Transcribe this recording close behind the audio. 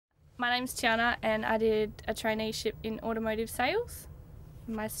My name's Tiana and I did a traineeship in automotive sales.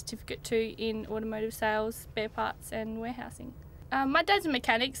 My certificate too in automotive sales, spare parts and warehousing. My dad's a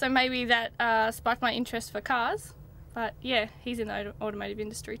mechanic, so maybe that sparked my interest for cars. But yeah, he's in the automotive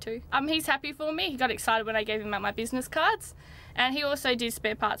industry too. He's happy for me. He got excited when I gave him out my business cards, and he also did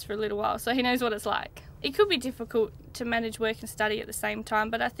spare parts for a little while, so he knows what it's like. It could be difficult to manage work and study at the same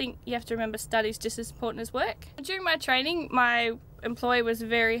time, but I think you have to remember study's just as important as work. During my training, my employer was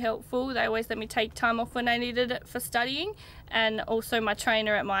very helpful. They always let me take time off when I needed it for studying, and also my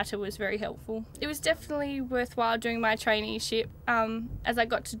trainer at MITA was very helpful. It was definitely worthwhile during my traineeship as I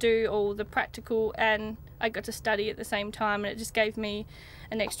got to do all the practical and I got to study at the same time, and it just gave me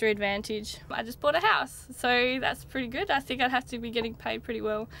an extra advantage. I just bought a house, so that's pretty good. I think I'd have to be getting paid pretty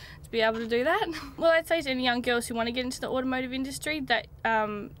well to be able to do that. Well, I'd say to any young girls who want to get into the automotive industry that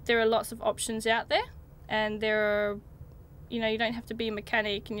there are lots of options out there, and there are, you know, you don't have to be a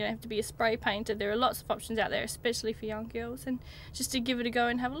mechanic and you don't have to be a spray painter. There are lots of options out there, especially for young girls, and just to give it a go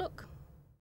and have a look.